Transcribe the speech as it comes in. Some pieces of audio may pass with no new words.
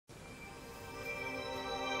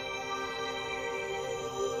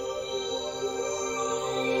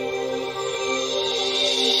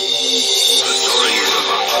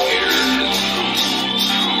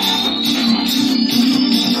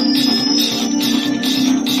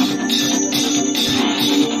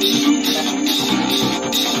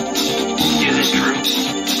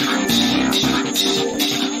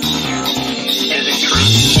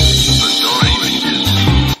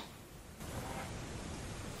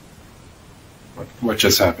What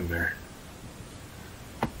just happened there?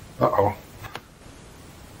 Uh-oh.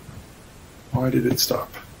 Why did it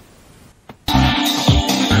stop?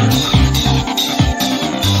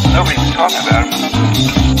 Nobody was talking about him.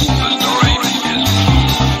 The story is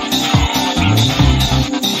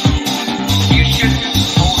you should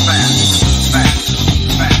hold back.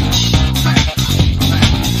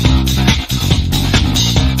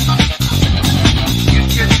 You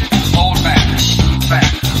should hold back.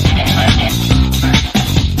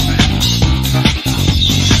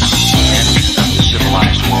 And of the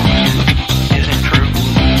civilized world. Is it true?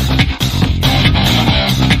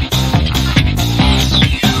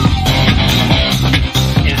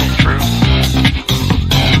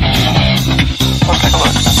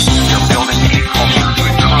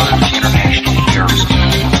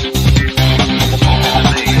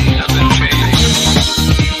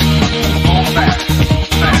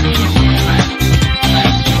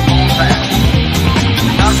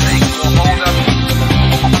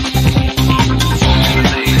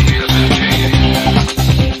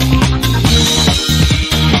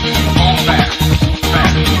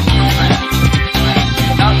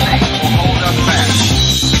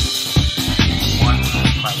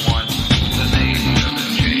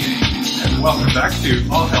 Welcome back to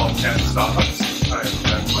All Hell Can't Stop Us. I am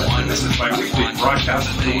Jeff, and this is my weekly broadcast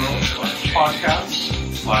of the world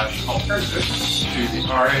podcast/alternative to the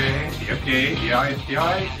RAA, the FKA, the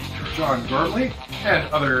IPI, John Gormley,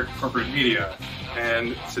 and other corporate media.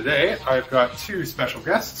 And today I've got two special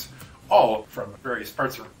guests, all from various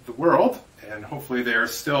parts of the world, and hopefully they are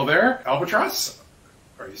still there. Albatross,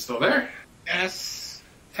 are you still there? Yes.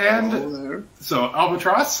 And so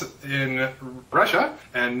Albatross in Russia,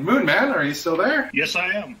 and Moonman, are you still there? Yes, I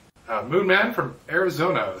am. Moonman from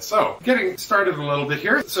Arizona. So, getting started a little bit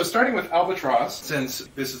here. So, starting with Albatross, since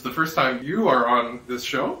this is the first time you are on this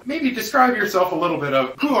show, maybe describe yourself a little bit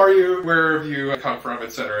of who are you, where have you come from,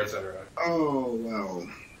 etc., etc. Oh, well,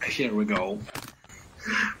 here we go.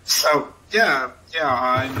 So, I'm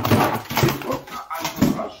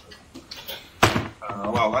from Russia.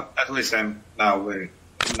 Well, at least I'm now living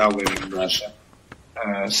in Russia.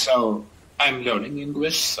 So I'm learning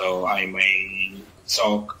English, so I may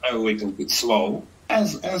talk a little bit slow.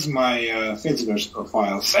 As my fediverse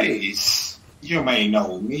profile says, you may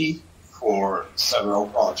know me for several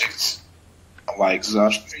projects like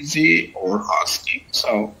jeffrey.cliff+AHCSU or Husky.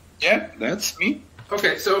 So yeah, that's me.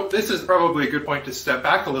 Okay, so this is probably a good point to step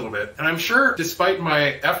back a little bit. And I'm sure despite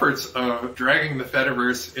my efforts of dragging the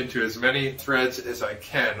Fediverse into as many threads as I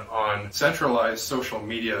can on centralized social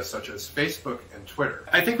media such as Facebook and Twitter,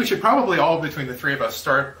 I think we should probably all between the three of us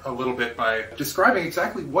start a little bit by describing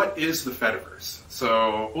exactly what is the Fediverse.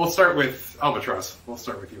 So we'll start with Albatross. We'll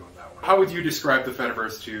start with you on that one. How would you describe the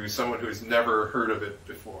Fediverse to someone who has never heard of it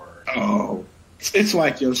before? Oh, it's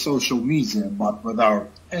like your social media, but without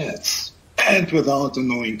ads. And without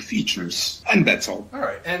annoying features. And that's all. All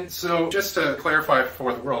right. And so just to clarify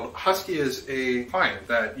for the world, Husky is a client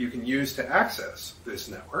that you can use to access this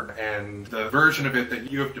network. And the version of it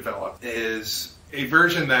that you have developed is a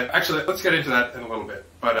version that, actually, let's get into that in a little bit.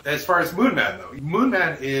 But as far as Moonman, though,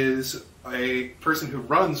 Moonman is a person who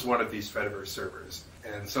runs one of these Fediverse servers.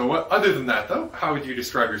 And so other than that, though, how would you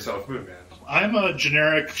describe yourself, Moonman? I'm a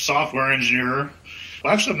generic software engineer.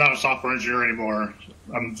 Well, actually, I'm not a software engineer anymore.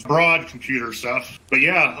 I'm broad computer stuff. But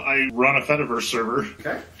yeah, I run a Fediverse server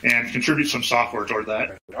and contribute some software toward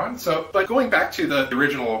that. So, but going back to the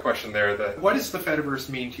original question there, what does the Fediverse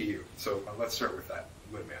mean to you? So let's start with that.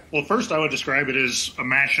 Well, first I would describe it as a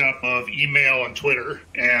mashup of email and Twitter.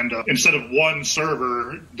 And instead of one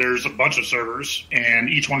server, there's a bunch of servers, and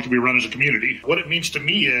each one can be run as a community. What it means to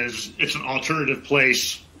me is it's an alternative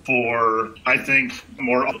place for, I think,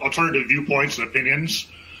 more alternative viewpoints and opinions.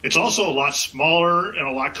 It's also a lot smaller and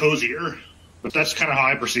a lot cozier, but that's kind of how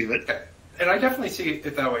I perceive it. Okay. And I definitely see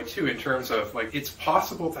it that way too, in terms of like it's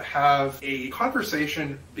possible to have a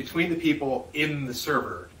conversation between the people in the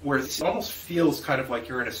server where it almost feels kind of like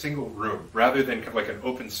you're in a single room rather than kind of like an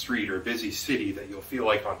open street or busy city that you'll feel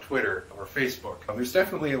like on Twitter or Facebook. There's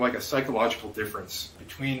definitely like a psychological difference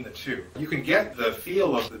between the two. You can get the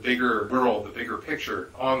feel of the bigger world, the bigger picture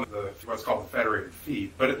on what's called the federated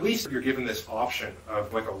feed, but at least you're given this option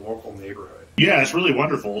of like a local neighborhood. Yeah, it's really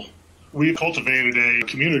wonderful. We cultivated a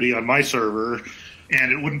community on my server,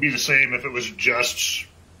 and it wouldn't be the same if it was just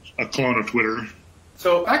a clone of Twitter.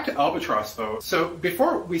 So back to Albatross, though. So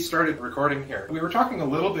before we started recording here, we were talking a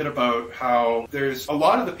little bit about how there's a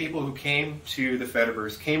lot of the people who came to the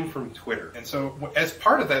Fediverse came from Twitter. And so as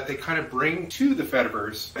part of that, they kind of bring to the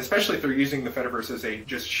Fediverse, especially if they're using the Fediverse as a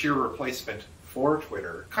just sheer replacement for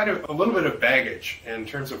Twitter, kind of a little bit of baggage in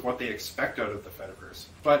terms of what they expect out of the Fediverse.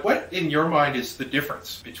 But what, in your mind, is the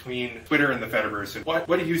difference between Twitter and the Fediverse? And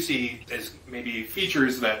what do you see as maybe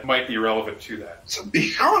features that might be relevant to that? To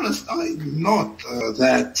be honest, I'm not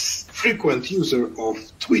that frequent user of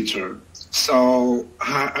Twitter, so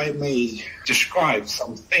I may describe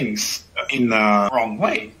some things in a wrong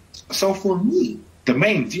way. So for me, the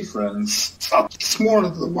main difference, it's more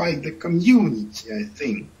like the community, I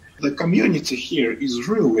think. The community here is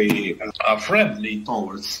really friendly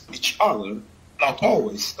towards each other. Not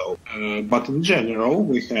always, though, but in general,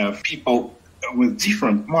 we have people with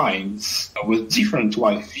different minds, with different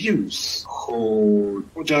life views, who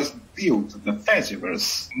just build the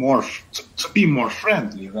Fediverse more to be more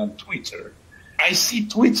friendly than Twitter. I see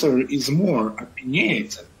Twitter is more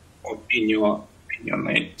opinionated.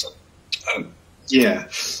 Yeah,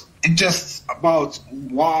 it's just about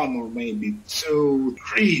one or maybe 2,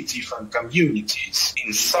 3 different communities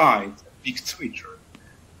inside a big Twitter,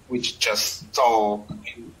 which just talk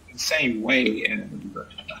in the same way, and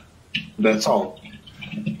that's all.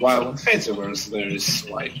 While in Fediverse there is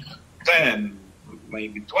like 10,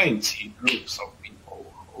 maybe 20 groups of people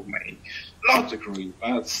who may not agree,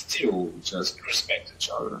 but still just respect each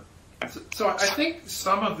other. So I think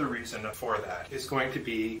some of the reason for that is going to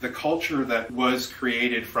be the culture that was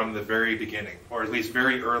created from the very beginning, or at least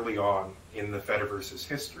very early on in the Fediverse's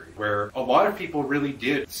history, where a lot of people really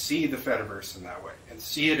did see the Fediverse in that way, and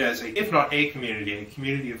see it as if not a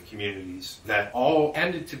community of communities that all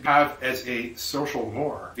tended to have as a social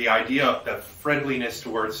norm the idea that friendliness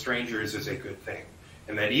towards strangers is a good thing.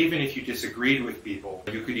 And that even if you disagreed with people,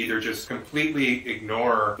 you could either just completely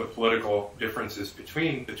ignore the political differences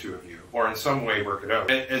between the two of you, or in some way work it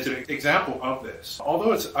out. As an example of this,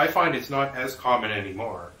 although I find it's not as common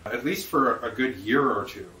anymore, at least for a good year or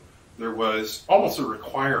two, there was almost a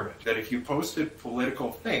requirement that if you posted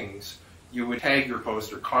political things, you would tag your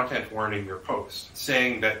post or content warning your post,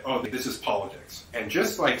 saying that, oh, this is politics. And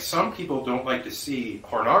just like some people don't like to see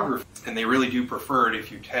pornography, and they really do prefer it if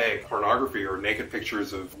you tag pornography or naked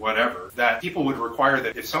pictures of whatever, that people would require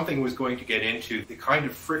that if something was going to get into the kind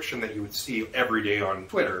of friction that you would see every day on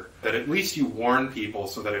Twitter, that at least you warn people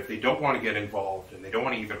so that if they don't want to get involved and they don't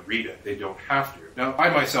want to even read it, they don't have to. Now, I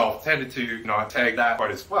myself tended to not tag that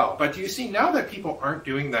quite as well. But do you see, now that people aren't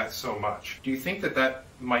doing that so much, do you think that that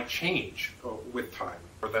might change with time,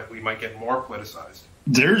 or that we might get more politicized?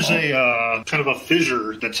 There's a kind of a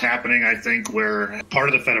fissure that's happening, I think, where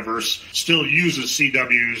part of the Fediverse still uses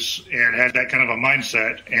CWs and has that kind of a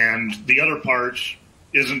mindset, and the other part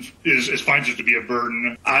finds it to be a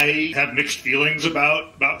burden. I have mixed feelings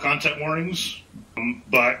about content warnings,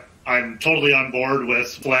 but I'm totally on board with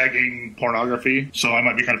flagging pornography, so I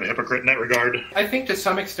might be kind of a hypocrite in that regard. I think to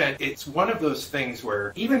some extent it's one of those things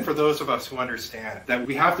where, even for those of us who understand that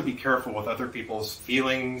we have to be careful with other people's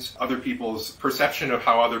feelings, other people's perception of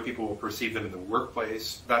how other people will perceive them in the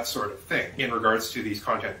workplace, that sort of thing, in regards to these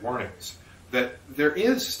content warnings, that there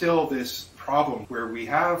is still this problem where we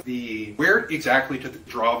have where exactly to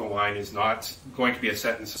draw the line is not going to be a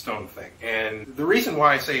set in stone thing. And the reason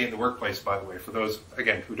why I say in the workplace, by the way, for those,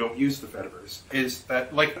 again, who don't use the Fediverse, is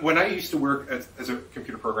that, like, when I used to work as a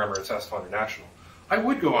computer programmer at Saskatchewan International, I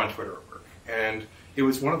would go on Twitter at work. And it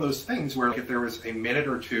was one of those things where if there was a minute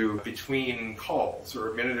or two between calls,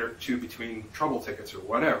 or a minute or two between trouble tickets or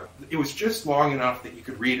whatever, it was just long enough that you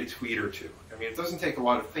could read a tweet or two. I mean, it doesn't take a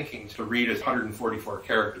lot of thinking to read 144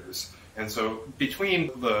 characters. And so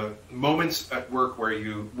between the moments at work where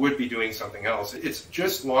you would be doing something else, it's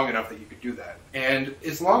just long enough that you could do that. And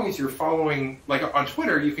as long as you're following, like on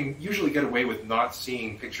Twitter, you can usually get away with not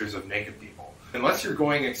seeing pictures of naked people. Unless you're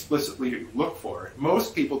going explicitly to look for it,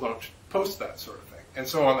 most people don't post that sort of thing. And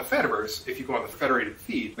so on the Fediverse, if you go on the federated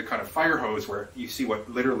feed, the kind of fire hose where you see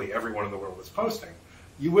what literally everyone in the world is posting,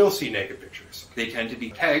 you will see naked pictures. They tend to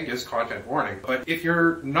be tagged as content warning, but if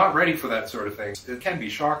you're not ready for that sort of thing, it can be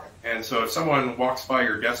shocking. And so if someone walks by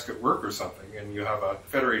your desk at work or something and you have a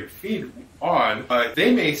federated feed on,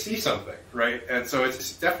 they may see something, right? And so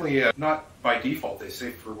it's definitely not by default a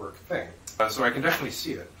safe for work thing. So I can definitely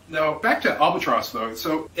see it. Now, back to Albatross, though.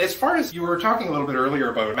 So as far as you were talking a little bit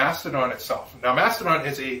earlier about Mastodon itself. Now, Mastodon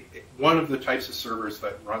is one of the types of servers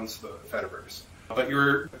that runs the Fediverse. But you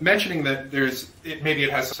were mentioning that maybe it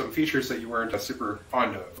has some features that you weren't super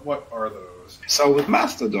fond of. What are those? So with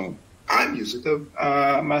Mastodon, I'm using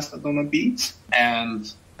Mastodon a bit,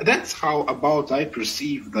 and that's how about I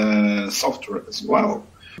perceive the software as well.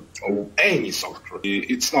 Or any software.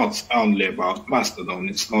 It's not only about Mastodon,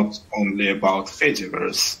 it's not only about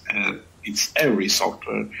Fediverse, it's every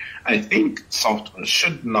software. I think software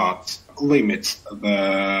should not limits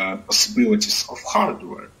the possibilities of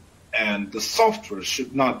hardware, and the software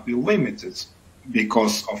should not be limited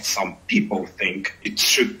because of some people think it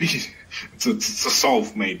should be to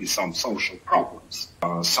solve maybe some social problems.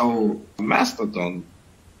 So Mastodon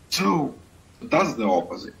does the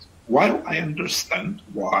opposite. While I understand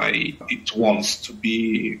why it wants to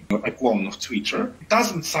be a clone of Twitter, it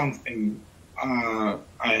doesn't something I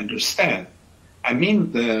understand. I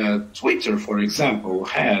mean, the Twitter, for example,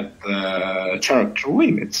 had character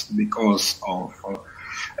limits because of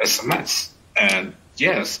SMS. And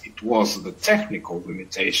yes, it was the technical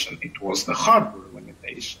limitation. It was the hardware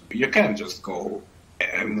limitation. You can't just go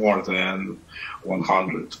more than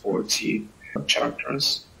 140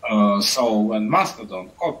 characters. So when Mastodon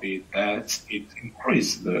copied that, it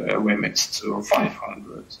increased the limits to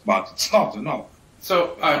 500, but it's not enough.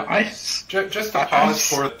 So just to pause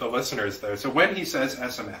for the listeners there. So when he says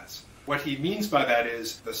SMS, what he means by that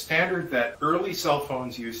is the standard that early cell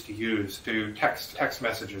phones used to use to text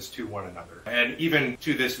messages to one another. And even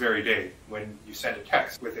to this very day, when you send a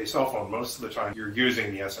text with a cell phone, most of the time you're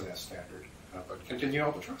using the SMS standard. But continue,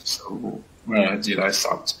 Albatross. So where did I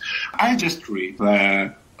start? I just read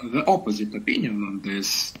the opposite opinion on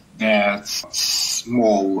this, that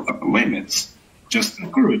small limits just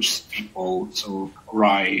encourage people to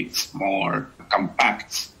write more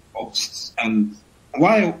compact posts. And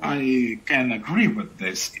while I can agree with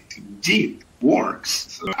this, it indeed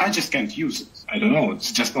works. So I just can't use it. I don't know,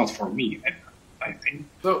 it's just not for me, I think.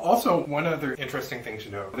 So also, one other interesting thing to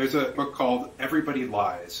know, there's a book called Everybody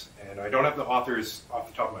Lies, and I don't have the authors off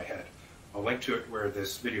the top of my head. I'll link to it where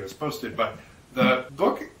this video is posted, but the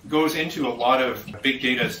book goes into a lot of big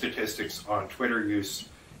data statistics on Twitter use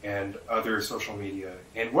and other social media.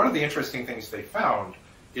 And one of the interesting things they found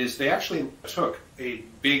is they actually took a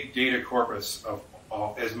big data corpus of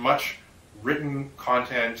as much written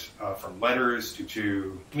content from letters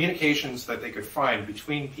to communications that they could find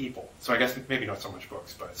between people. So I guess maybe not so much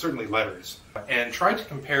books, but certainly letters. And tried to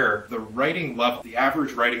compare the writing level, the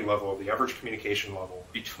average writing level, the average communication level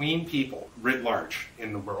between people writ large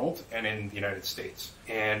in the world and in the United States.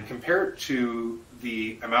 And compare it to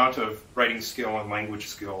the amount of writing skill and language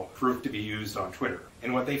skill proved to be used on Twitter.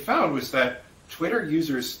 And what they found was that Twitter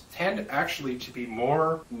users tend actually to be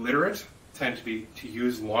more literate, tend to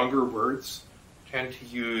use longer words, tend to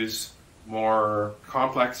use more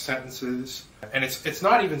complex sentences. And it's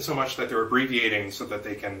not even so much that they're abbreviating so that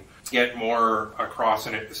they can get more across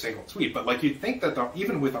in a single tweet, but like you'd think that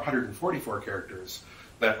even with 144 characters,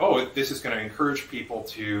 that, oh, this is going to encourage people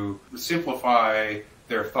to simplify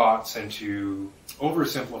their thoughts and to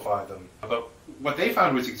oversimplify them. But what they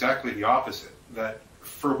found was exactly the opposite, that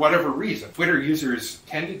for whatever reason, Twitter users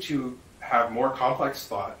tended to have more complex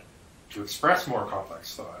thought, to express more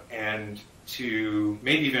complex thought, and to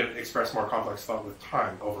maybe even express more complex thought with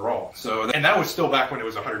time overall. So, and that was still back when it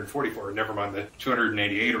was 144, never mind the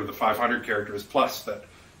 288 or the 500 characters plus that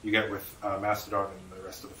you get with Mastodon and the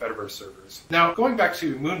rest of the fediverse servers. Now, going back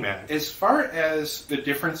to Moonman, as far as the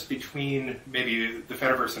difference between maybe the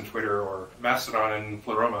fediverse and Twitter or Mastodon and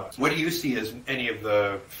Pleroma, what do you see as any of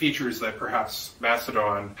the features that perhaps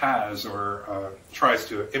Mastodon has or tries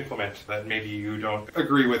to implement that maybe you don't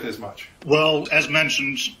agree with as much? Well, as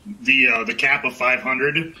mentioned, the cap of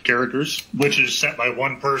 500 characters, which is set by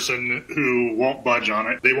one person who won't budge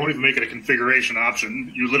on it. They won't even make it a configuration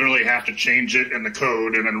option. You literally have to change it in the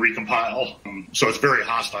code and then recompile. So it's very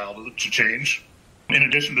hostile to change. In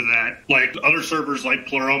addition to that, like other servers like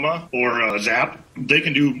Pleroma or Zap, they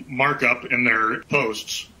can do markup in their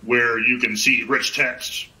posts where you can see rich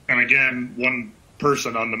text. And again, one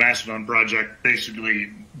person on the Mastodon project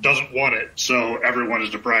basically doesn't want it, so everyone is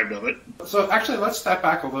deprived of it. So actually, let's step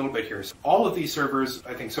back a little bit here. So all of these servers,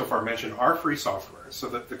 I think so far mentioned, are free software, so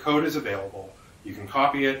that the code is available. You can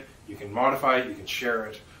copy it, you can modify it, you can share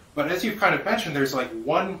it. But as you've kind of mentioned, there's like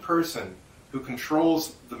one person who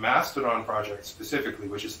controls the Mastodon project specifically,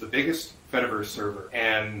 which is the biggest fediverse server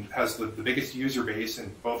and has the biggest user base,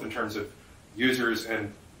 both in terms of users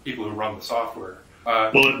and people who run the software.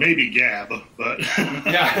 Well, it may be Gab, but...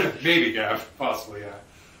 Yeah, maybe Gab, possibly, yeah.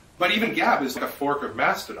 But even Gab is like a fork of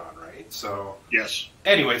Mastodon, right? So... Yes.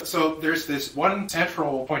 Anyway, so there's this one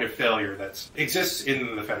central point of failure that exists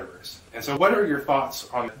in the fediverse. And so what are your thoughts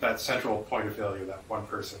on that central point of failure, that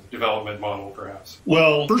one-person development model, perhaps?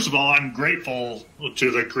 Well, first of all, I'm grateful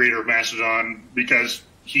to the creator of Mastodon because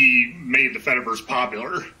he made the Fediverse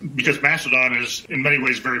popular, because Mastodon is in many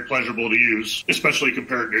ways very pleasurable to use, especially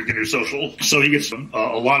compared to GNU Social. So he gets a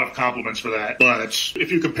lot of compliments for that. But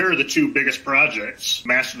if you compare the two biggest projects,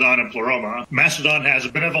 Mastodon and Pleroma, Mastodon has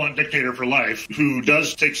a benevolent dictator for life who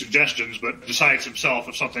does take suggestions but decides himself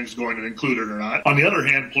if something's going to include it or not. On the other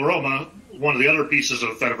hand, Pleroma, one of the other pieces of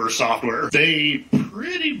Fediverse software, they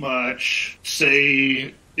pretty much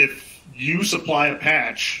say if you supply a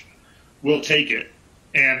patch, we'll take it.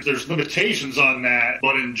 And there's limitations on that,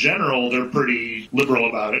 but in general, they're pretty liberal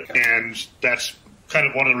about it. And that's kind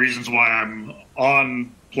of one of the reasons why I'm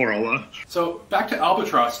on Pleroma. So back to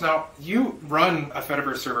Albatross. Now, you run a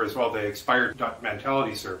Fediverse server as well, the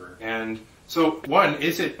expired.mentality server. And so, one,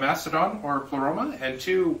 is it Mastodon or Pleroma? And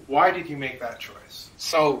two, why did you make that choice?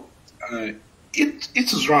 So, it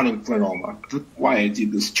is running Pleroma. Why I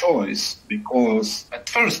did this choice? Because at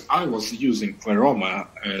first I was using Pleroma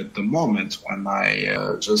at the moment when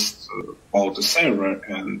I just bought a server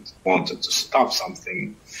and wanted to stop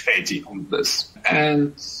something feddy on this.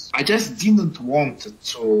 And I just didn't want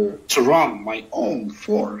to run my own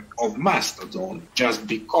fork of Mastodon just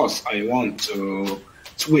because I want to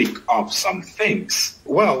tweak up some things.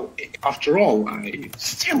 Well, after all, I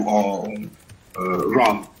still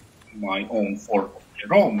run my own fork of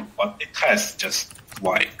Pleroma, but it has just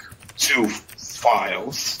like 2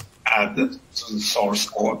 files added to the source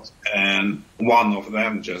code, and one of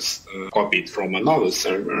them just copied from another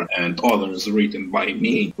server, and others written by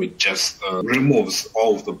me, which just removes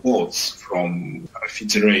all of the bots from a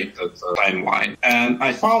federated timeline. And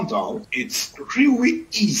I found out it's really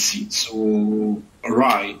easy to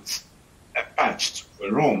write a patch to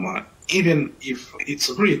Pleroma, even if it's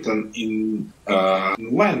written in a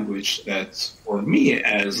language that, for me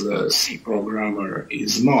as a C programmer,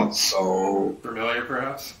 is not so familiar,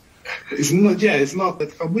 perhaps. It's not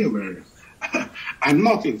that familiar. I'm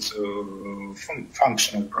not into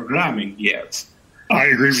functional programming yet. I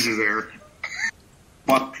agree with you there.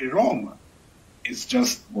 But Pleroma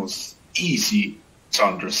was easy to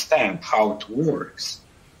understand how it works.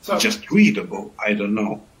 So, just readable. I don't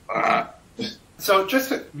know. So just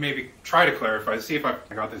to maybe try to clarify, see if I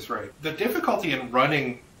got this right. The difficulty in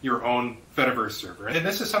running your own Fediverse server, and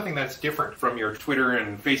this is something that's different from your Twitter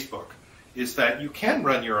and Facebook, is that you can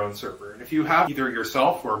run your own server. And if you have either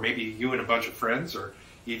yourself or maybe you and a bunch of friends or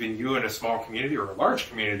even you and a small community or a large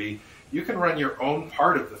community, you can run your own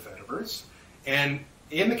part of the Fediverse. And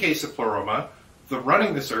in the case of Pleroma, the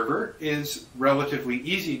running the server is relatively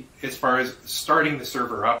easy as far as starting the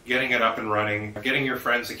server up, getting it up and running, getting your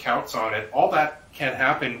friends' accounts on it. All that can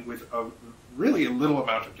happen with really a little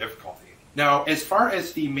amount of difficulty. Now, as far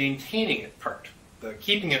as the maintaining it part, the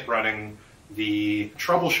keeping it running, the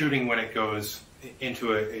troubleshooting when it goes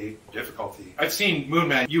into a difficulty. I've seen,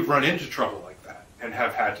 Moonman, you've run into trouble like that and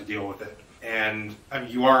have had to deal with it. And I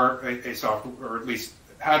mean, you are a software, or at least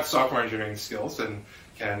have software engineering skills and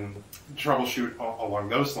can troubleshoot along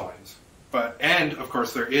those lines. And of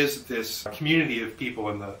course, there is this community of people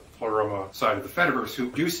in the Pleroma side of the Fediverse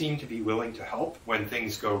who do seem to be willing to help when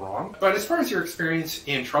things go wrong. But as far as your experience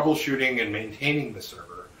in troubleshooting and maintaining the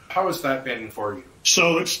server, how has that been for you?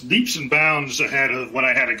 So it's leaps and bounds ahead of when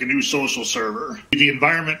I had a GNU Social server. The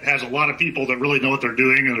environment has a lot of people that really know what they're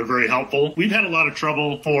doing and are very helpful. We've had a lot of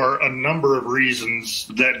trouble for a number of reasons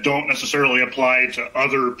that don't necessarily apply to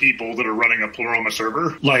other people that are running a Pleroma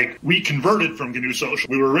server. Like, we converted from GNU Social.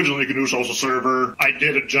 We were originally a GNU Social server. I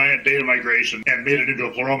did a giant data migration and made it into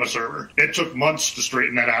a Pleroma server. It took months to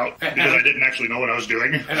straighten that out because I didn't actually know what I was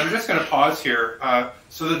doing. And I'm just going to pause here.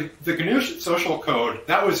 So the GNU Social code,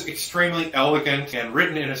 that was extremely elegant and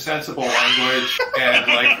written in a sensible language, and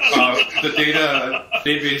like the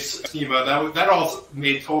database schema, that all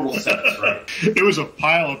made total sense, right? It was a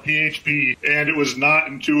pile of PHP, and it was not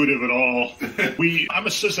intuitive at all. I'm a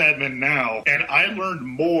sysadmin now, and I learned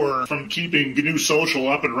more from keeping GNU Social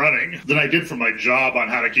up and running than I did from my job on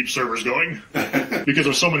how to keep servers going, because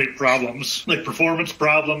there's so many problems, like performance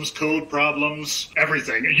problems, code problems,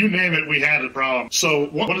 everything. You name it, we had a problem. So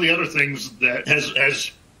one of the other things that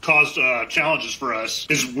has caused challenges for us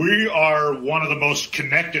is we are one of the most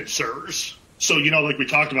connected servers. So, like we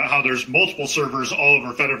talked about how there's multiple servers all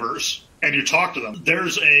over Fediverse, and you talk to them.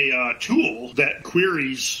 There's a tool that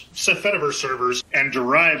queries Fediverse servers and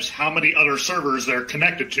derives how many other servers they're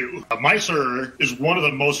connected to. My server is one of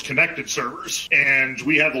the most connected servers, and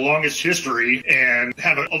we have the longest history and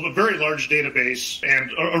have a very large database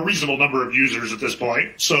and a reasonable number of users at this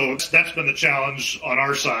point. So that's been the challenge on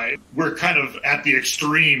our side. We're kind of at the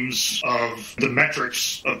extremes of the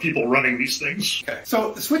metrics of people running these things. Okay.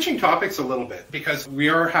 So switching topics a little bit, because we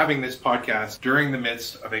are having this podcast during the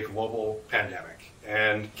midst of a global pandemic.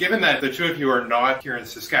 And given that the two of you are not here in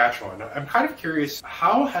Saskatchewan, I'm kind of curious,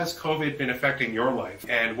 how has COVID been affecting your life?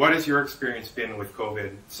 And what has your experience been with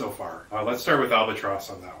COVID so far? Let's start with Albatross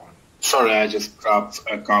on that one. Sorry, I just grabbed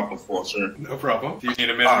a cup of water. No problem. Do you need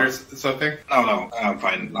a minute or something? No, I'm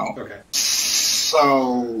fine now. Okay.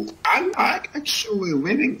 So, I'm actually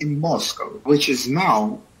living in Moscow, which is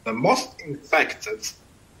now the most infected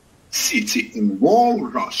city in all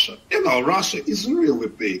Russia. You know, Russia is a really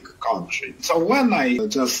big country. So when I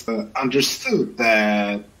just understood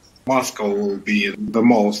that Moscow will be the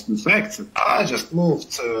most infected, I just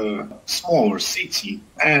moved to a smaller city,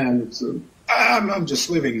 and I'm just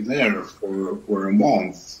living there for a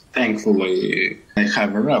month. Thankfully, I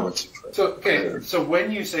have a relative. So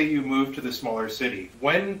when you say you moved to the smaller city,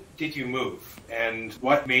 when did you move? And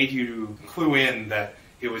what made you clue in that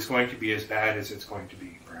it was going to be as bad as it's going to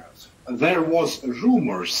be, perhaps? There was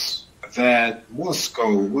rumors that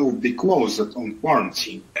Moscow will be closed on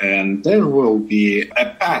quarantine, and there will be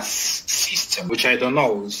a pass system, which I don't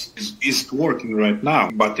know is working right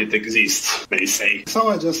now, but it exists, they say. So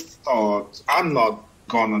I just thought, I'm not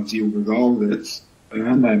gonna deal with all this,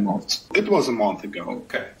 and I moved. It was a month ago.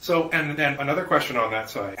 Okay. So, and then another question on that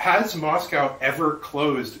side. Has Moscow ever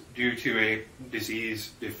closed due to a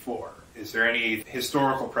disease before? Is there any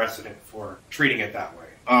historical precedent for treating it that way?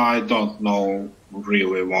 I don't know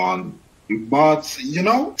really one. But, you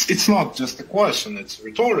know, it's not just a question, it's a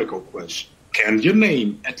rhetorical question. Can you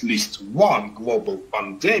name at least one global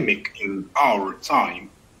pandemic in our time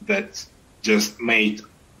that just made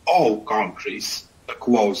all countries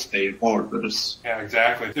close their borders? Yeah,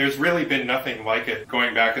 exactly. There's really been nothing like it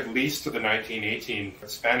going back at least to the 1918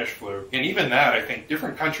 Spanish flu. And even that, I think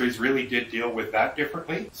different countries really did deal with that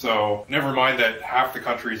differently. So never mind that half the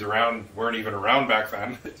countries around weren't even around back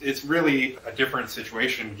then. It's really a different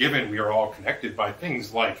situation given we are all connected by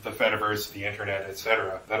things like the fediverse, the internet,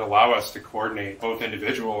 etc., that allow us to coordinate both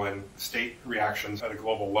individual and state reactions at a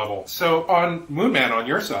global level. So on Moonman, on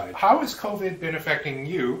your side, how has COVID been affecting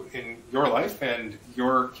you in your life and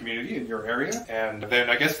your community in your area? And then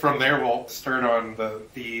I guess from there we'll start on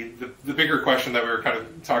the bigger question that we were kind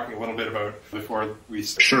of talking a little bit about before we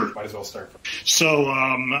start. Sure. Might as well start. So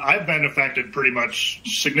I've been affected pretty much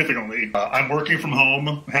significantly. I'm working from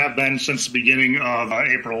home, have been since the beginning of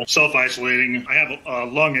April, self-isolating. I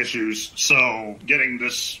have lung issues, so getting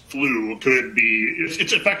this flu could be,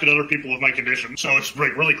 it's affected other people with my condition, so it's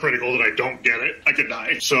like really critical that I don't get it. I could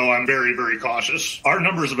die. So I'm very, very cautious. Our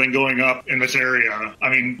numbers have been going up in this area. I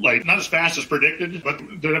mean, like, not as fast as predicted, but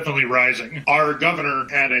they're definitely rising. Our governor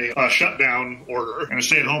had a shutdown order and a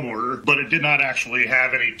stay-at-home order, but it did not actually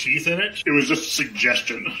have any teeth in it. It was just a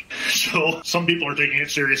suggestion. So some people are taking it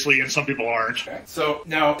seriously and some people aren't. Okay. So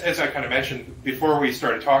now, as I kind of mentioned before we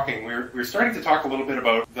started talking, we're starting to talk a little bit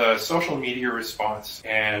about the social media response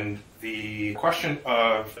and the question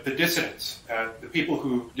of the dissidents, the people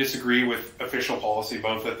who disagree with official policy,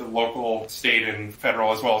 both at the local, state, and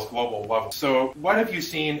federal, as well as global level. So what have you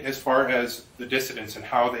seen as far as the dissidents and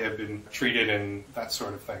how they have been treated and that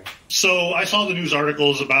sort of thing? So I saw the news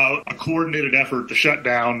articles about a coordinated effort to shut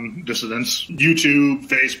down dissidents. YouTube,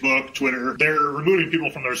 Facebook, Twitter, they're removing people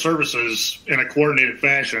from their services in a coordinated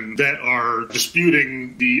fashion that are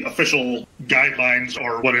disputing the official guidelines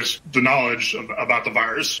or what is the knowledge about the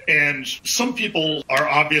virus. And some people are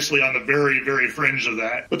obviously on the very, very fringe of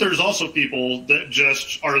that. But there's also people that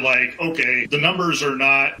just are like, okay, the numbers are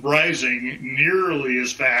not rising nearly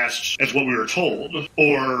as fast as what we were told.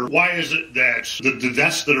 Or why is it that the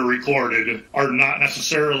deaths that are recorded are not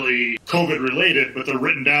necessarily COVID related, but they're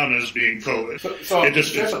written down as being COVID? So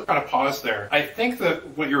just to kind of pause there. I think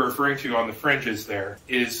that what you're referring to on the fringes there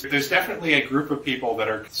is there's definitely a group of people that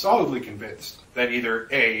are solidly convinced that either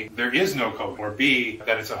A, there is no COVID, or B,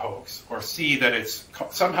 that it's a hoax, or C, that it's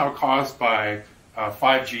somehow caused by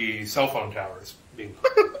 5G cell phone towers being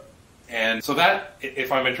put. And so that,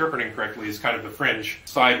 if I'm interpreting correctly, is kind of the fringe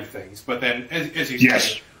side of things. But then, as you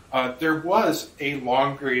said, there was a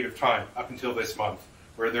long period of time up until this month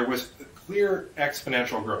where there was clear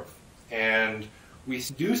exponential growth. And we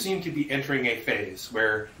do seem to be entering a phase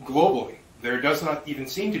where globally, there does not even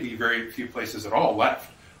seem to be very few places at all left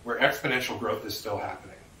where exponential growth is still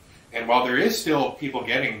happening. And while there is still people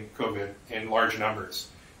getting COVID in large numbers,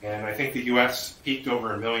 and I think the U.S. peaked over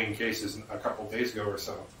 1 million cases a couple of days ago or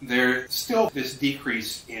so, there's still this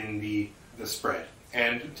decrease in the spread.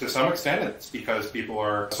 And to some extent, it's because people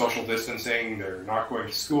are social distancing, they're not going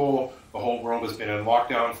to school, The whole world has been in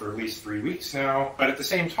lockdown for at least 3 weeks now. But at the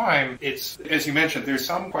same time, it's, as you mentioned, there's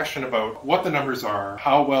some question about what the numbers are,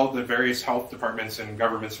 how well the various health departments and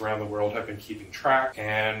governments around the world have been keeping track,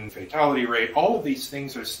 and fatality rate. All of these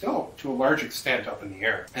things are still, to a large extent, up in the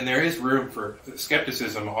air. And there is room for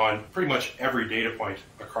skepticism on pretty much every data point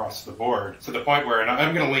across the board, to the point where, and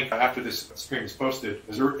I'm going to link after this stream is posted,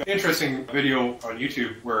 there's an interesting video on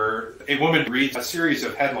YouTube where a woman reads a series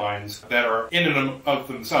of headlines that are in and of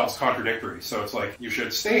themselves contradictory. So it's like, you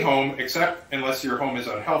should stay home except unless your home is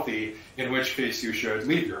unhealthy, in which case you should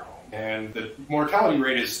leave your home. And the mortality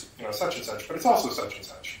rate is, such and such, but it's also such and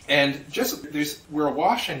such. And just, we're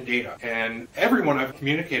awash in data, and everyone I've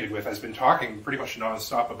communicated with has been talking pretty much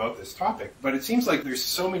nonstop about this topic, but it seems like there's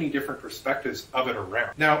so many different perspectives of it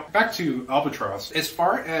around. Now, back to Albatross, as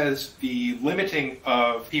far as the limiting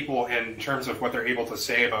of people in terms of what they're able to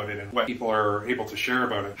say about it and what people are able to share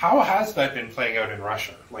about it, how has that been playing out in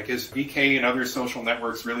Russia? Like, has VK and other social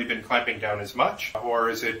networks really been clamping down as much, or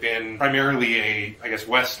has it been primarily a,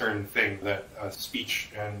 Western thing that speech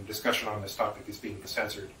and discussion on this topic is being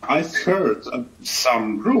censored? I've heard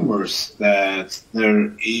some rumors that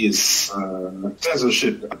there is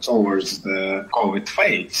censorship towards the COVID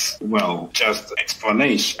fakes. Well, just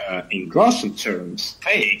explanation in Russian terms,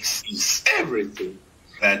 fakes is everything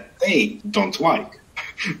that they don't like.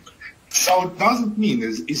 So it doesn't mean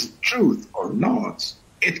is truth or not.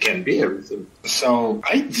 It can be everything. So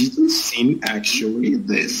I didn't see actually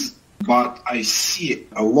this. But I see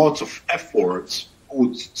a lot of effort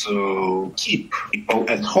put to keep people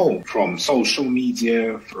at home from social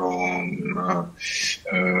media, from,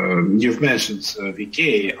 you've mentioned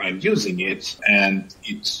VK, I'm using it, and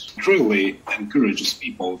it really encourages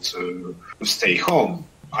people to stay home.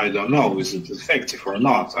 I don't know, is it effective or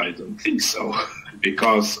not? I don't think so.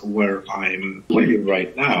 Because where I'm living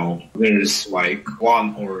right now, there's like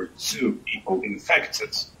 1 or 2 people infected.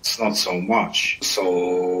 It's not so much.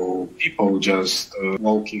 So people just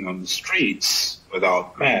walking on the streets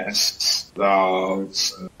without masks,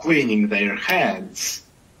 without cleaning their hands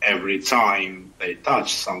every time they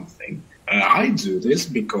touch something. I do this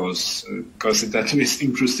because it's at least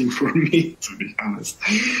interesting for me, to be honest.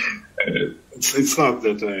 It's not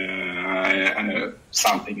that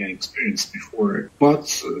something I experienced before,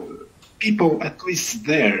 but people at least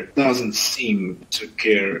there doesn't seem to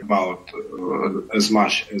care about as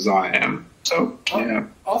much as I am. So, yeah.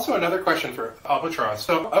 Also, another question for Albatross.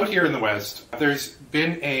 So, out here in the West, there's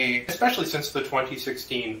been especially since the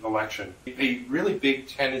 2016 election, a really big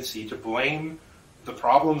tendency to blame the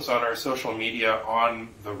problems on our social media on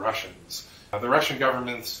the Russians, the Russian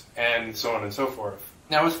governments, and so on and so forth.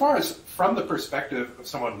 Now, as far as from the perspective of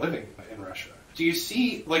someone living in Russia, do you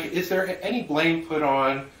see, is there any blame put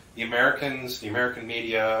on the Americans, the American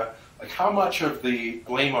media? How much of the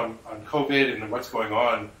blame on COVID and what's going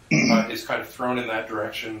on is kind of thrown in that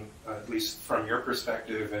direction, at least from your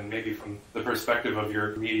perspective and maybe from the perspective of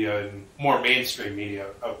your media and more mainstream media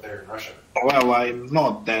out there in Russia? Well, I'm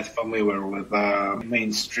not that familiar with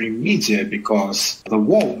mainstream media because the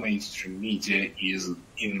whole mainstream media is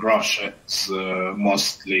in Russia. It's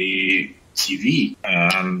mostly TV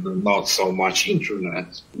and not so much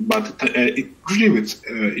internet, but it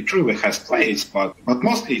really has place, but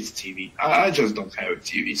mostly it's TV. I just don't have a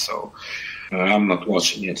TV, so I'm not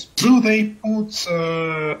watching it. Do they put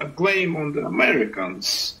a blame on the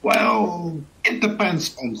Americans? Well, it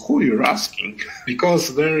depends on who you're asking,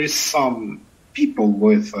 because there is some people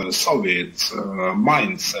with a Soviet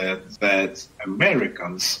mindset that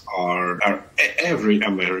Americans every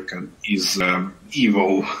American is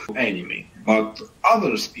evil enemy. But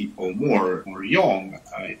others people more young,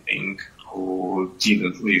 I think, who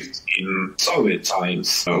didn't live in Soviet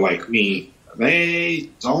times, like me, they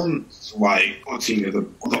don't like putting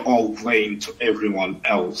the all blame to everyone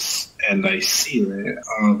else. And I see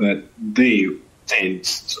that they tend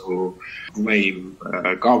to blame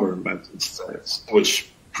government instead, which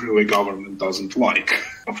really government doesn't like,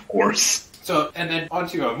 of course. So, and then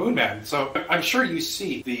onto Moonman. So I'm sure you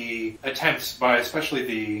see the attempts by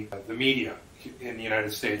especially the media in the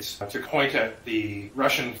United States to point at the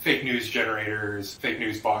Russian fake news generators, fake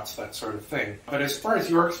news bots, that sort of thing. But as far as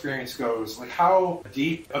your experience goes, how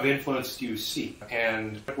deep of influence do you see?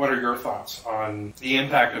 And what are your thoughts on the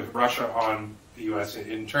impact of Russia on the U.S.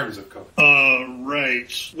 in terms of COVID?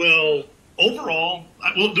 Right. Well, overall,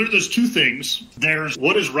 Well, there's two things. There's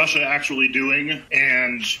what is Russia actually doing,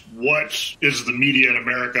 and what is the media in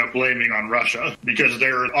America blaming on Russia, because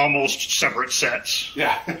they're almost separate sets.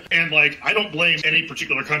 Yeah. And like, I don't blame any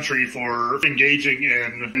particular country for engaging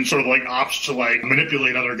in sort of like ops to like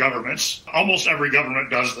manipulate other governments. Almost every government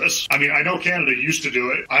does this. I mean, I know Canada used to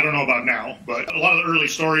do it. I don't know about now, but a lot of the early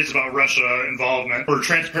stories about Russia involvement were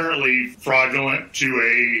transparently fraudulent to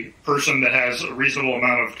a person that has a reasonable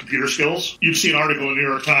amount of computer skills. You'd see an article in the New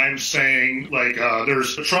York Times saying, like,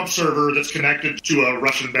 there's a Trump server that's connected to a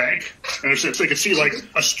Russian bank. And they could see, like,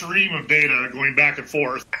 a stream of data going back and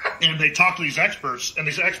forth. And they talk to these experts, and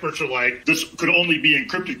these experts are like, this could only be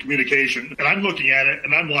encrypted communication. And I'm looking at it,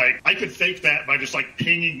 and I'm like, I could fake that by just, like,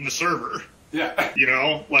 pinging the server. Yeah. You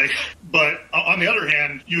know, like, but on the other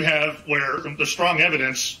hand, you have where there's strong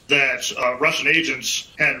evidence that Russian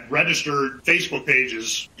agents had registered Facebook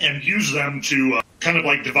pages and used them to kind of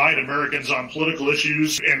like divide Americans on political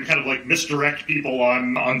issues and kind of like misdirect people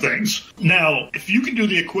on things. Now, if you can do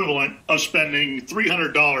the equivalent of spending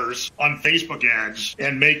 $300 on Facebook ads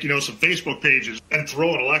and make, some Facebook pages and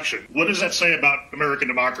throw an election, what does that say about American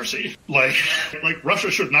democracy? Like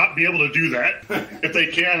Russia should not be able to do that. If they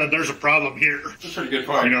can, then there's a problem here. That's a pretty good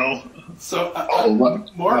point. So,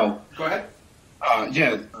 more? Go ahead.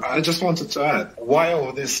 I just wanted to add,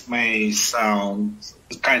 while this may sound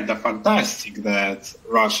kind of fantastic that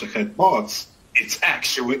Russia had bots, it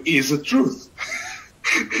actually is the truth.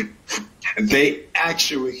 They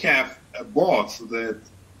actually have a bot that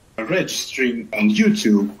are registering on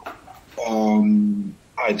YouTube, on,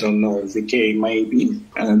 I don't know, VK maybe,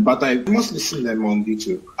 but I've mostly seen them on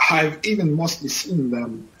YouTube. I've even mostly seen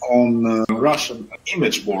them on Russian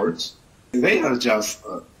image boards. They are just...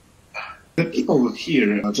 the people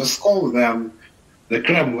here just call them the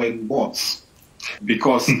Kremlin bots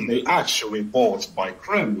because they actually bought by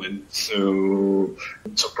Kremlin for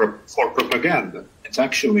propaganda. It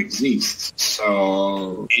actually exists.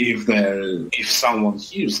 So if someone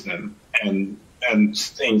hears them and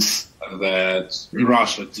thinks that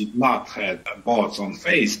Russia did not have a bot on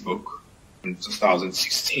Facebook in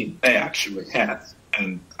 2016, they actually had.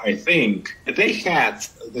 And I think they had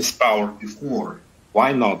this power before.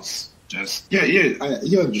 Why not?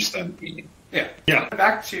 You understand me. Yeah.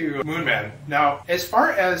 Back to Moonman. Now, as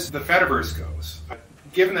far as the fediverse goes,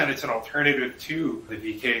 given that it's an alternative to the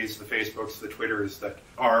VKs, the Facebooks, the Twitters that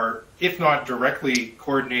are, if not directly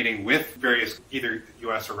coordinating with various either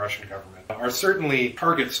U.S. or Russian government, are certainly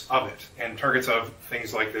targets of it and targets of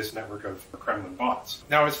things like this network of Kremlin bots.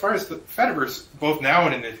 Now, as far as the fediverse, both now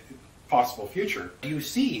and in the possible future, you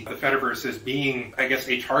see the fediverse as being, I guess,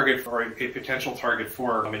 a target for a potential target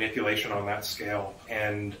for manipulation on that scale.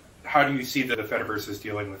 And how do you see that the fediverse is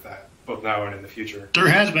dealing with that, both now and in the future? There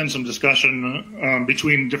has been some discussion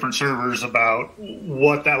between different servers about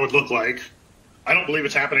what that would look like. I don't believe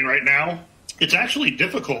it's happening right now. It's actually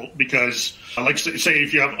difficult because, like, say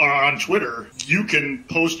if you have on Twitter, you can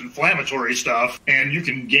post inflammatory stuff and you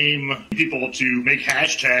can game people to make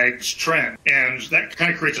hashtags trend, and that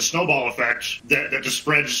kind of creates a snowball effect that just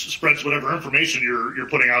spreads whatever information you're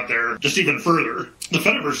putting out there just even further. The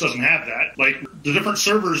fediverse doesn't have that. Like, the different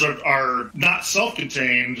servers are not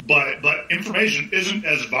self-contained, but information isn't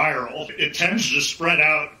as viral. It tends to just spread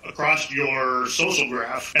out across your social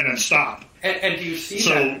graph and then stop. And do you see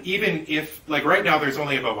that even if, like right now, there's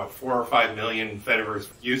only about, 4 or 5 million fediverse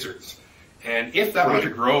users. And if that were to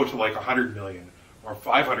grow to like 100 million or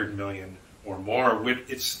 500 million or more, would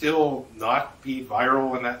it still not be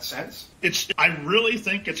viral in that sense? I really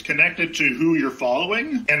think it's connected to who you're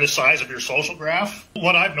following and the size of your social graph.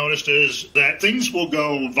 What I've noticed is that things will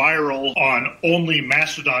go viral on only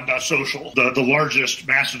mastodon.social, the largest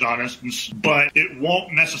Mastodon instance, but it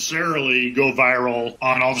won't necessarily go viral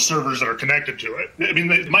on all the servers that are connected to it. I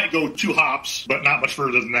mean, it might go 2 hops, but not much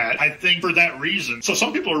further than that. I think for that reason. So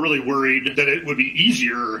some people are really worried that it would be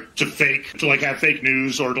easier to have fake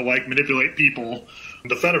news or to manipulate people in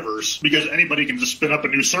the fediverse, because anybody can just spin up a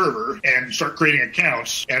new server and start creating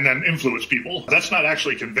accounts and then influence people. That's not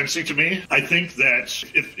actually convincing to me. I think that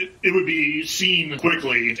if it would be seen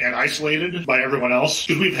quickly and isolated by everyone else,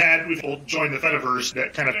 because we've people join the fediverse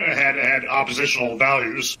that kind of had oppositional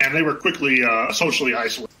values, and they were quickly socially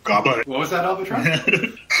isolated. But what was that, Albatross?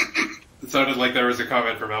 It sounded like there was a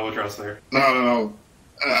comment from Albatross there. No.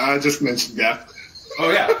 I just mentioned that. Oh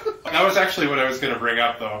yeah, that was actually what I was going to bring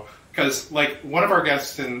up though. Because, one of our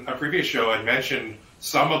guests in a previous show had mentioned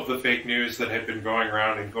some of the fake news that had been going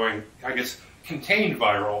around and contained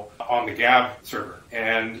viral on the Gab server.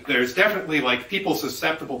 And there's definitely, people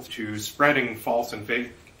susceptible to spreading false and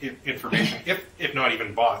fake information, if not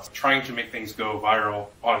even bots, trying to make things go viral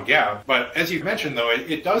on Gab. But as you mentioned, though,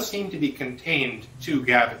 it does seem to be contained to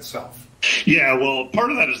Gab itself. Yeah, well,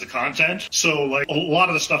 part of that is the content. So, like, a lot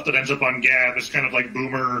of the stuff that ends up on Gab is kind of like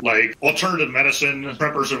boomer, like, alternative medicine,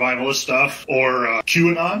 prepper survivalist stuff, or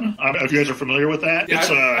QAnon. If you guys are familiar with that.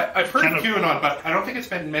 Yeah, I've heard of QAnon, but I don't think it's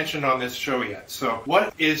been mentioned on this show yet. So,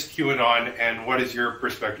 what is QAnon, and what is your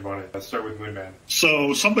perspective on it? Let's start with Moonman.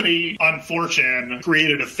 So, somebody on 4chan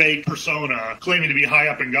created a fake persona claiming to be high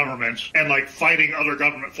up in government and, like, fighting other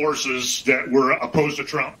government forces that were opposed to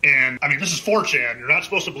Trump. And, I mean, this is 4chan. You're not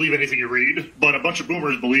supposed to believe anything you read, but a bunch of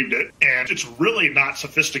boomers believed it, and it's really not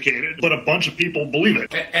sophisticated, but a bunch of people believe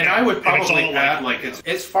it. And I would probably add, like, it's,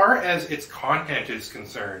 as far as its content is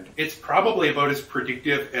concerned, it's probably about as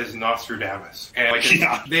predictive as Nostradamus. And like,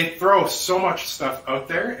 they throw so much stuff out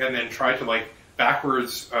there and then try to, like,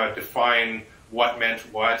 backwards define what meant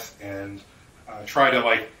what, and try to,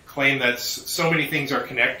 like, claim that so many things are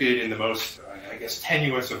connected in the most I guess,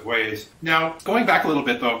 tenuous of ways. Now, going back a little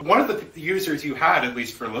bit, though, one of the users you had, at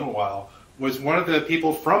least for a little while, was one of the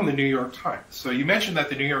people from the New York Times. So you mentioned that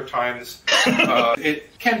the New York Times,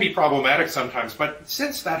 it can be problematic sometimes, but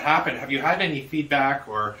since that happened, have you had any feedback,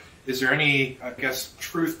 or is there any, I guess,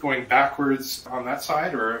 truth going backwards on that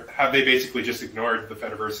side, or have they basically just ignored the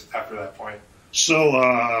Fediverse after that point? So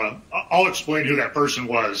I'll explain who that person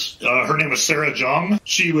was. Her name was Sarah Jung.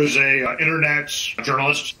 She was a internet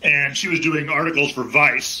journalist, and she was doing articles for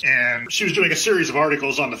Vice, and she was doing a series of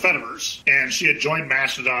articles on the Fediverse, and she had joined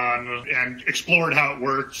Mastodon and explored how it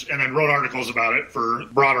worked, and then wrote articles about it for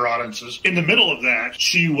broader audiences. In the middle of that,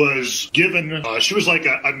 she was given, she was like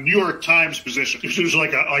a New York Times position. She was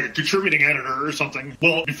like a contributing editor or something.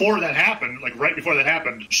 Well, before that happened, like right before that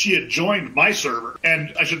happened, she had joined my server,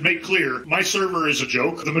 and I should make clear, my server is a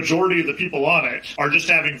joke. The majority of the people on it are just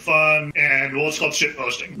having fun, and, well, it's called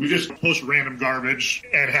shitposting. We just post random garbage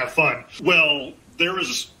and have fun. Well, there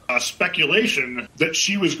was a speculation that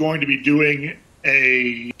she was going to be doing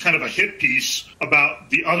a kind of a hit piece about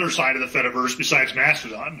the other side of the Fediverse besides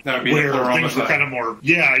Mastodon, where things were kind of more,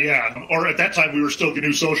 or at that time we were still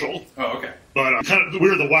GNU Social. Oh, okay. But we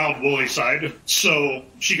were the wild woolly side. So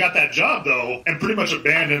she got that job, though, and pretty much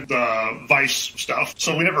abandoned the Vice stuff.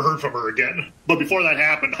 So we never heard from her again. But before that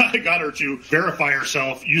happened, I got her to verify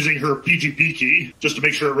herself using her PGP key just to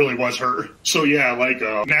make sure it really was her. So yeah, like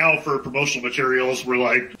now for promotional materials, we're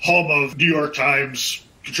like home of New York Times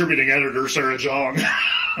contributing editor Sarah Jong.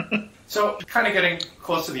 So, kind of getting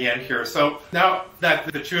close to the end here. So, now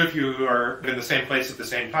that the two of you are in the same place at the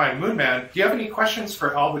same time, Moonman, do you have any questions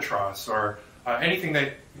for Albatross, or anything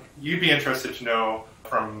that you'd be interested to know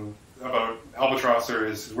about Albatross or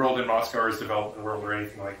his world in Moscow or his development world or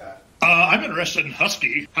anything like that? I'm interested in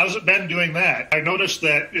Husky. How's it been doing that? I noticed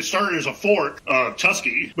that it started as a fork of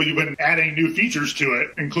Tusky, but you've been adding new features to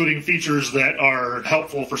it, including features that are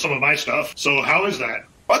helpful for some of my stuff. So how is that?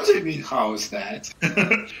 What do you mean, how is that?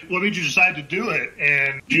 What made you decide to do it?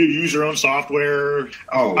 And do you use your own software?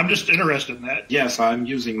 Oh. I'm just interested in that. Yes, I'm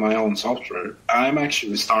using my own software. I'm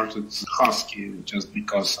actually started Husky just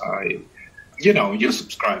because you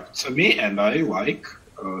subscribe to me and I like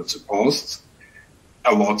to post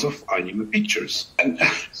a lot of anime pictures.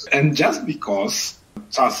 And just because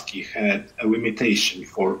Husky had a limitation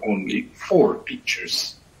for only 4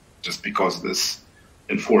 pictures, just because this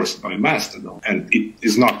enforced by Mastodon, and it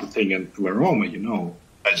is not the thing in Pleroma, I'm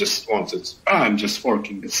just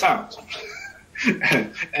forking this out.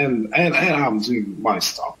 and I'm doing my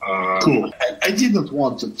stuff. Cool. I didn't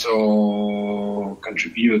want to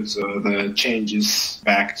contribute the changes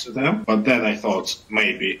back to them, but then I thought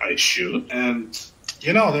maybe I should. And,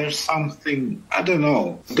 there's something, I don't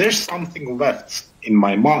know, there's something left in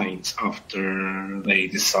my mind after they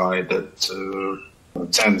decided to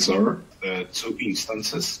censor the 2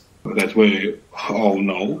 instances that we all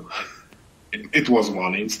know. It was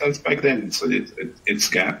 1 instance back then, so it's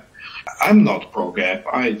Gap. I'm not pro-Gap,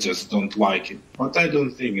 I just don't like it. But I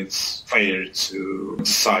don't think it's fair to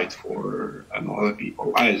decide for other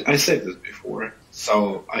people. I said this before,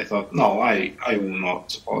 so I thought, no, I will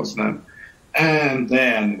not oppose them. And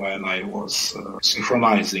then when I was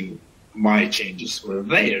synchronizing my changes with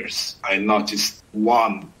theirs, I noticed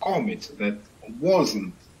one commit that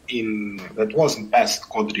wasn't past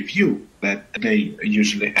code review that they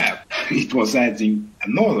usually have. It was adding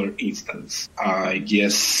another instance. I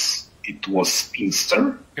guess it was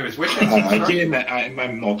Spinster. It was which instance? Again,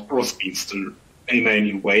 I'm not pro Spinster in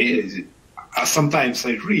any way. sometimes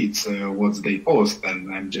I read what they post,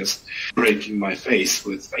 and I'm just breaking my face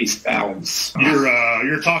with face palms.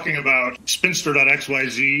 You're talking about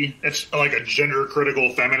spinster.xyz. It's like a gender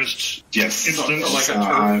critical feminist Yes, instance. So like a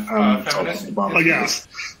TERF I'm feminist? talking about Oh, yeah. this.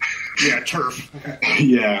 Yeah, TERF.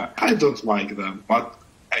 Yeah, I don't like them, but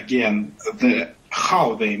again,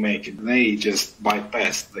 how they make it, they just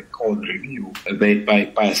bypass the code review. They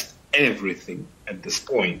bypassed everything at this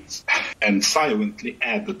point and silently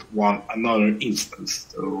added another instance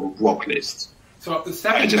to block list. So I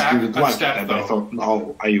stepping just back didn't a like it, step, and I though. thought,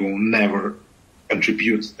 no, I will never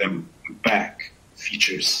contribute them back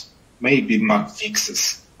features. Maybe not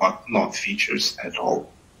fixes, but not features at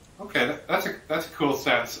all. Okay, that's a cool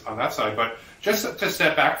stance on that side. But just to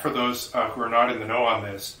step back for those who are not in the know on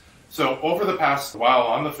this, so over the past while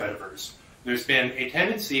on the Fediverse, there's been a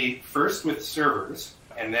tendency first with servers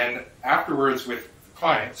and then afterwards with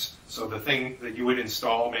clients, so the thing that you would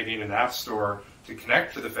install maybe in an app store to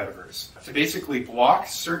connect to the Fediverse, to basically block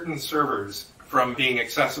certain servers from being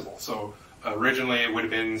accessible. So originally it would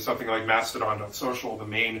have been something like mastodon.social, the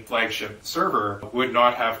main flagship server, would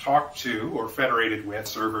not have talked to or federated with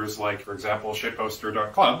servers like, for example,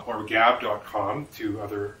 shitposter.club or gab.com, to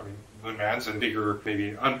other, moonmans and bigger,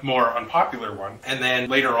 maybe more unpopular one. And then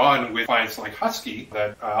later on with clients like Husky,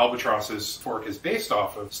 that Albatross's fork is based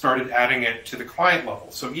off of, started adding it to the client level.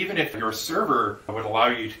 So even if your server would allow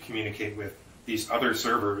you to communicate with these other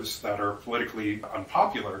servers that are politically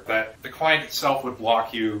unpopular, that the client itself would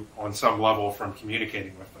block you on some level from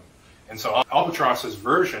communicating with them. And so Albatross's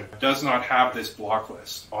version does not have this block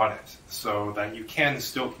list on it, so that you can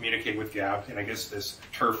still communicate with Gab in, I guess, this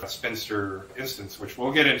TERF Spinster instance, which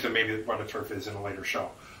we'll get into maybe what a TERF is in a later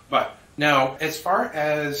show. But now, as far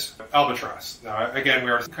as Albatross, now again,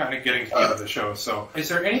 we are kind of getting to the end of the show, so is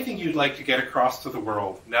there anything you'd like to get across to the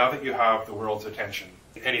world now that you have the world's attention?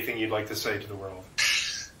 Anything you'd like to say to the world?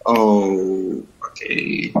 Oh,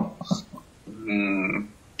 okay.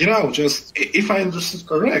 Just if I understood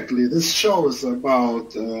correctly, this show is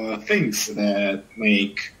about things that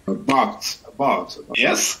make bugs.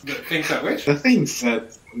 Yes? The things that which? The things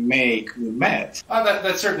that make me mad.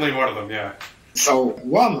 That's certainly one of them, yeah. So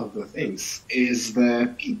one of the things is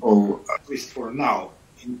that people, at least for now,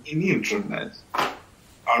 in internet,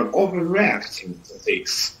 are overreacting to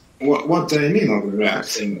things. What I mean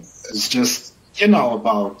overreacting is just,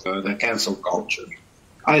 about the cancel culture.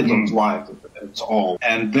 I don't like it at all,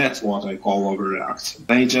 and that's what I call overreacting.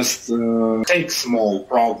 They just take small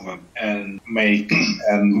problem and make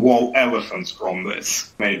and wall elephants from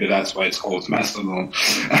this. Maybe that's why it's called Mastodon.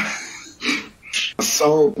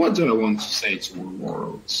 So what do I want to say to the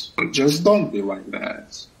world? Just don't be like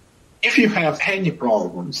that. If you have any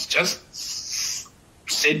problems, just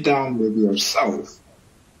sit down with yourself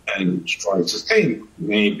and try to think.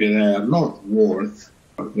 Maybe they're not worth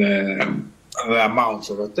the amount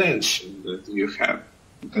of attention that you have,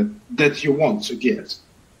 that you want to get.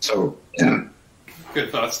 So, yeah.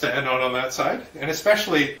 Good thoughts to end on that side. And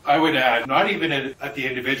especially, I would add, not even at the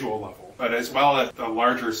individual level, but as well at the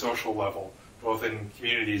larger social level, both in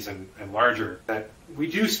communities and larger, that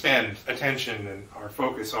we do spend attention and our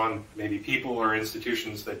focus on maybe people or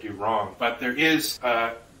institutions that do wrong. But there is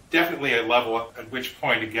definitely a level at which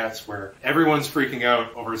point it gets where everyone's freaking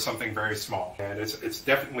out over something very small. And it's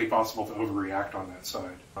definitely possible to overreact on that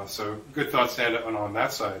side. So good thoughts to end on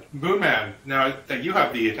that side. Moonman, now that you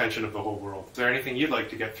have the attention of the whole world, is there anything you'd like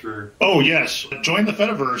to get through? Oh, yes. Join the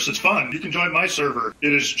Fediverse. It's fun. You can join my server.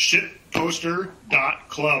 It is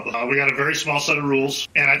shitposter.club. We got a very small set of rules,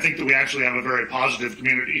 and I think that we actually have a very positive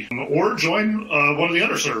community. Or join one of the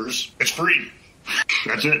other servers. It's free.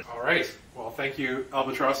 That's it. All right. Well, thank you,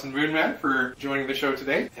 Albatross and Moonman, for joining the show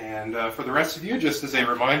today. And for the rest of you, just as a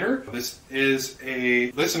reminder, this is a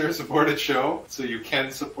listener-supported show, so you can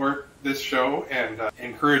support this show and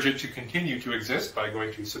encourage it to continue to exist by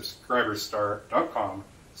going to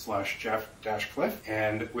subscriberstar.com/Jeff-Cliff.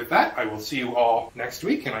 And with that, I will see you all next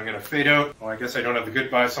week, and I'm going to fade out. Well, I guess I don't have the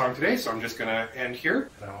goodbye song today, so I'm just going to end here,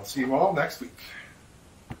 and I'll see you all next week.